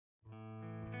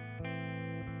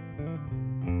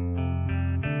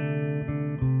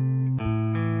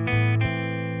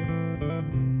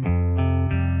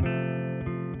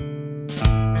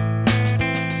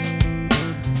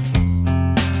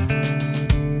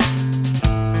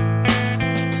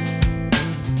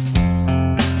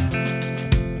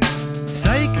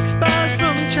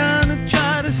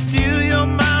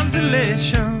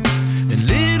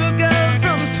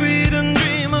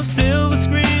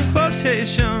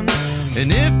And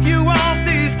if you want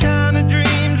these kind of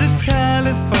dreams, it's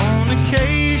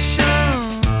Californication.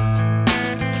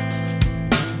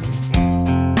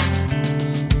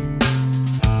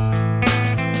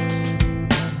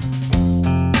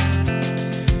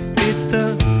 It's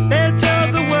the edge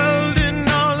of the world in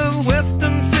all of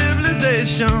Western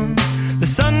civilization. The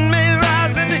sun may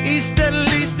rise in the east, at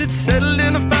least it's settled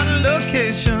in a final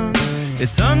location.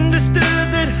 It's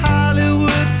understood that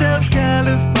Hollywood sells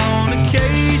Californication.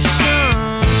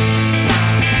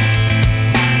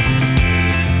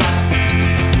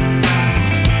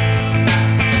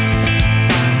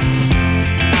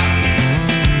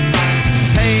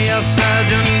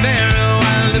 Surgeon very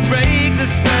well to break the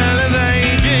spell of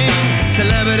aging.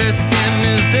 Celebrity skin,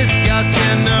 is this your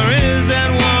chin or is that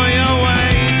war you're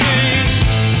waging?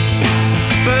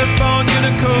 Firstborn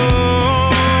unicorn,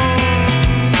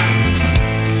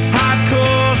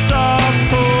 hardcore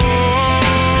softcore.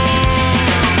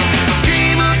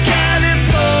 Dream of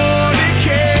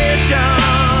Californication.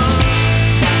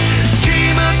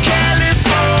 Dream of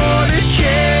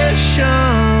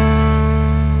Californication.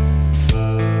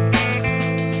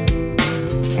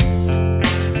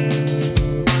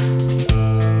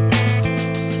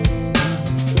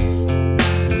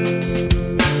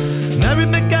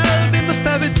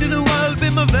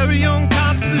 A very young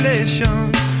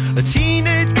constellation, a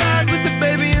teenage bride with a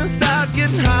baby inside,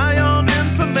 getting high on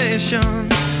information.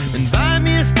 And buy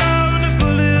me a star